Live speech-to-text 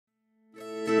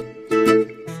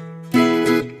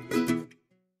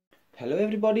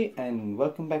everybody, and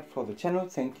welcome back for the channel.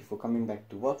 Thank you for coming back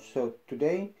to watch. So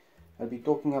today I'll be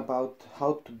talking about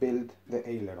how to build the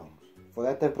ailerons. For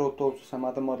that I brought also some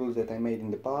other models that I made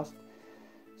in the past,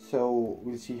 so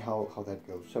we'll see how that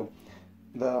goes. So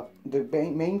the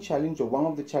main challenge, or one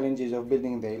of the challenges of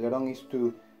building the aileron, is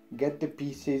to get the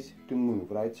pieces to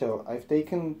move, right? So I've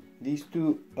taken these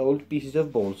two old pieces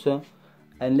of balsa,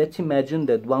 and let's imagine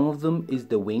that one of them is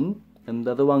the wing and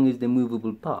the other one is the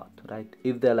movable part, right?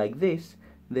 If they're like this,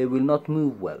 they will not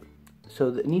move well. So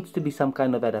there needs to be some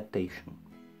kind of adaptation,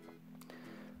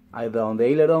 either on the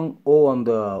aileron or on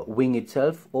the wing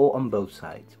itself or on both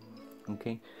sides.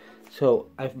 Okay, so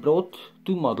I've brought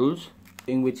two models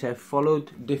in which I've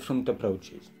followed different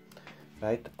approaches,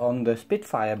 right? On the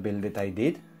Spitfire build that I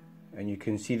did, and you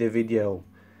can see the video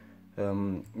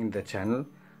in the channel,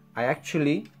 I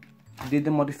actually did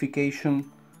the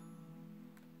modification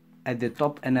at the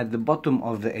top and at the bottom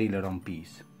of the aileron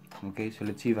piece. Okay, so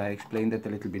let's see if I explain that a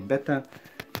little bit better.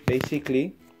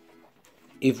 Basically,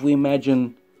 if we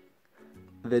imagine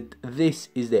that this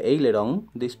is the aileron,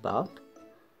 this part,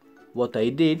 what I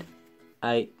did,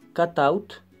 I cut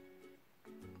out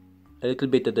a little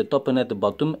bit at the top and at the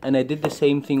bottom, and I did the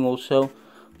same thing also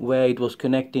where it was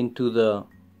connecting to the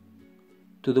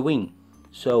wing.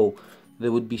 So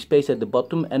there would be space at the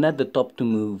bottom and at the top to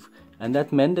move, and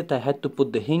that meant that I had to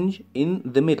put the hinge in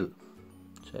the middle.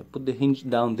 So I put the hinge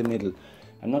down the middle.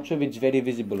 I'm not sure if it's very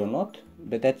visible or not,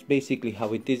 but that's basically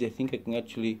how it is. I think I can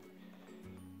actually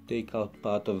take out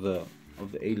part of the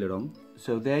aileron.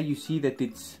 So there you see that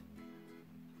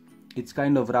it's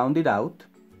kind of rounded out.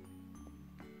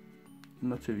 I'm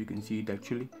not sure if you can see it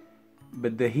actually,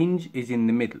 but the hinge is in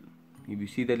the middle. If you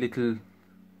see the little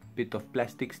bit of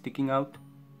plastic sticking out,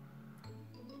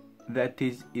 that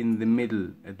is in the middle,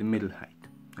 at the middle height.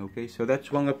 Okay, so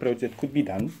that's one approach that could be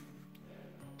done.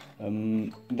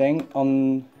 Then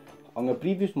on a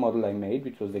previous model I made,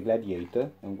 which was the Gladiator,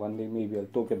 and one day maybe I'll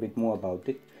talk a bit more about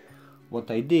it,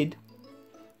 what I did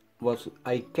was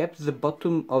I kept the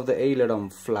bottom of the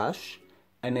aileron flush,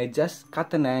 and I just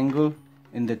cut an angle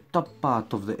in the top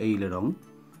part of the aileron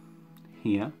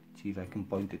here. See if I can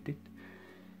point at it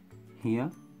here.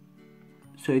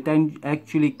 So it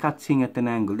actually cuts in at an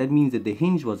angle. That means that the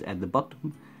hinge was at the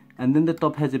bottom, and then the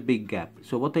top has a big gap.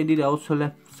 So what I did, I also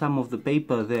left some of the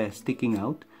paper there sticking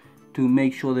out to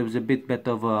make sure there was a bit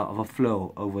better of a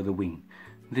flow over the wing.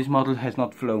 This model has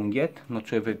not flown yet, not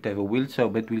sure if it ever will,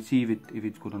 but we'll see if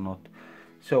it's good or not.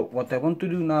 So what I want to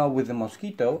do now with the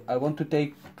Mosquito, I want to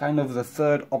take kind of the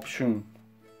third option,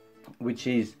 which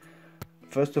is,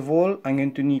 first of all, I'm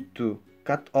going to need to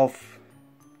cut off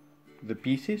the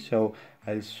pieces. So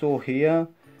I'll saw here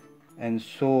and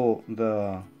saw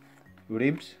the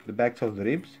ribs, the backs of the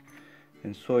ribs,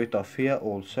 and saw it off here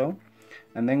also.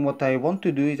 And then what I want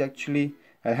to do is actually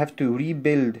I have to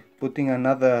rebuild, putting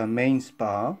another main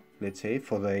spar, let's say,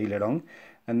 for the aileron,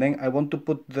 and then I want to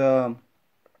put the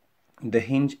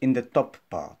hinge in the top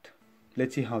part.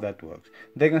 Let's see how that works.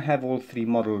 They're gonna have all three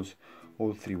models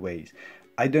all three ways.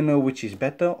 I don't know which is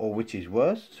better or which is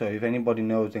worse, so if anybody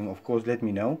knows, then of course let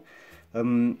me know.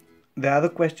 The other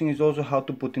question is also how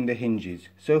to put in the hinges.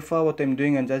 So far what I'm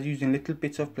doing, I'm just using little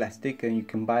bits of plastic, and you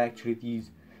can buy actually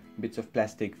these bits of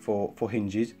plastic for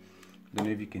hinges. I don't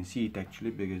know if you can see it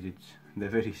actually, because they're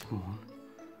very small.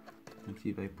 Let's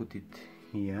see if I put it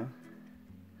here.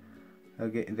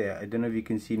 Okay, there, I don't know if you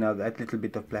can see now that little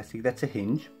bit of plastic, that's a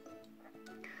hinge.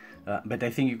 But I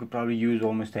think you could probably use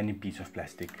almost any piece of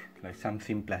plastic, like some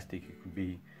thin plastic,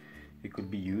 it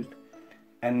could be used.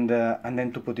 And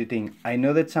then to put it in. I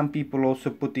know that some people also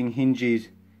putting hinges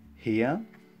here.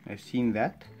 I've seen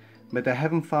that, but I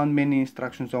haven't found many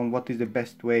instructions on what is the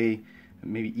best way,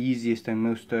 maybe easiest and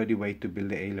most sturdy way to build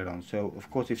the aileron. So of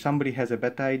course, if somebody has a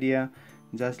better idea,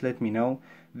 just let me know.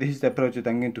 This is the approach that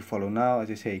I'm going to follow now.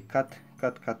 As I say, cut,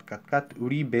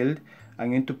 rebuild. I'm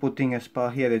going to put in a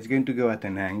spar here that's going to go at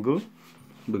an angle,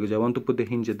 because I want to put the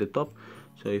hinge at the top.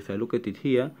 So if I look at it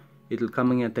here, it'll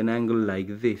come in at an angle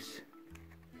like this.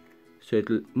 So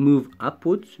it'll move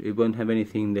upwards, it won't have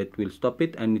anything that will stop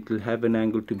it, and it'll have an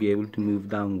angle to be able to move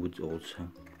downwards also.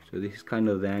 So this is kind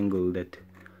of the angle that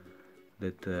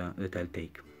I'll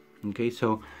take. Okay,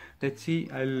 so let's see,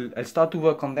 I'll start to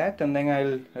work on that, and then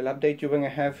I'll update you when I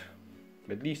have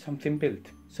at least something built.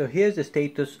 So here's the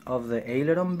status of the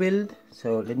aileron build.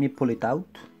 So let me pull it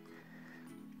out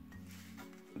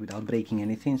without breaking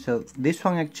anything. So this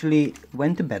one actually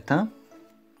went better.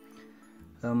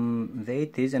 There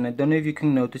it is, and I don't know if you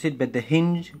can notice it, but the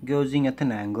hinge goes in at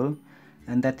an angle,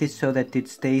 and that is so that it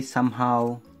stays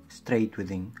somehow straight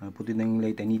within. I'll put it in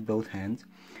later, I need both hands.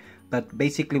 But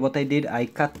basically what I did, I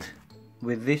cut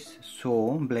with this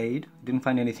saw blade, didn't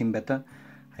find anything better.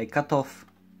 I cut off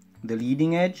the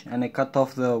leading edge and I cut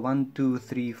off the 1, 2,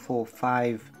 3, 4,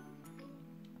 5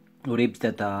 ribs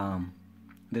that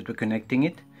were connecting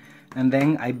it, and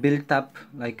then I built up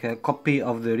like a copy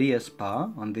of the rear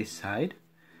spar on this side,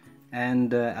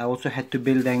 and I also had to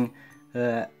build then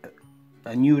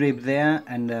a new rib there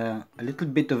and a little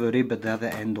bit of a rib at the other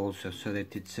end also, so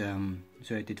that it's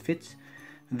so that it fits.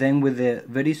 Then with the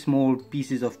very small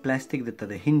pieces of plastic that are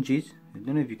the hinges, I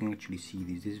don't know if you can actually see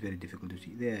these, this is very difficult to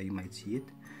see, there you might see it.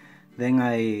 Then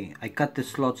I cut the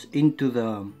slots into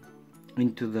the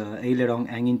aileron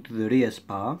and into the rear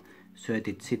spar so that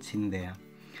it sits in there.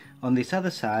 On this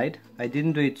other side, I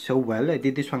didn't do it so well. I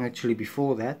did this one actually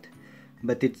before that,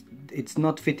 but it's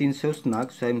not fitting so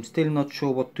snug, so I'm still not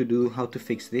sure what to do, how to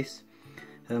fix this.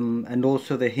 And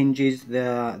also the hinges,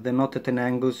 they're not at an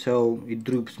angle, so it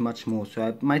droops much more. So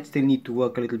I might still need to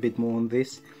work a little bit more on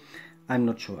this. I'm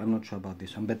not sure about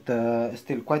this one, but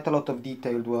still quite a lot of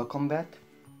detailed work on that.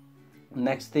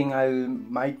 Next thing I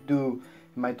might do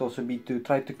might also be to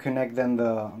try to connect then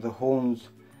the horns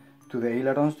to the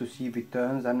ailerons to see if it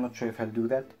turns. I'm not sure if I'll do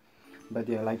that, but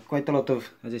yeah, like quite a lot of,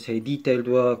 as I say, detailed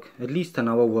work, at least an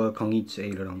hour work on each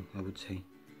aileron, I would say.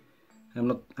 I'm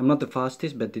not the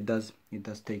fastest, but it does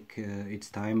take its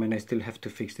time, and I still have to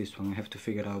fix this one. I have to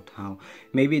figure out how.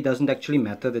 Maybe it doesn't actually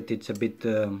matter that it's a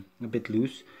bit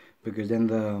loose, because then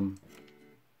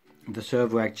the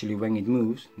servo actually, when it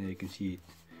moves, there you can see it,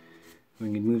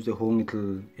 when it moves the horn,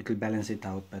 it'll balance it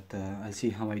out, but I'll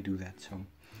see how I do that. So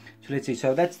let's see.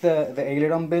 So that's the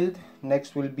aileron build.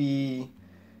 Next will be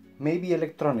maybe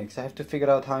electronics. I have to figure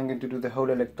out how I'm going to do the whole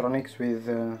electronics with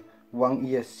one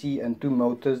ESC and 2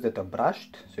 motors that are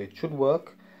brushed, so it should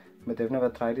work, but I've never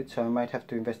tried it, so I might have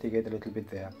to investigate a little bit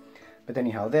there. But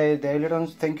anyhow, the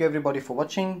ailerons. Thank you everybody for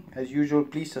watching. As usual,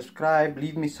 please subscribe,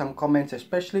 leave me some comments,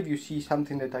 especially if you see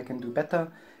something that I can do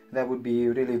better. That would be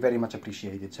really very much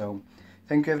appreciated. So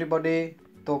thank you everybody,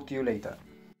 talk to you later.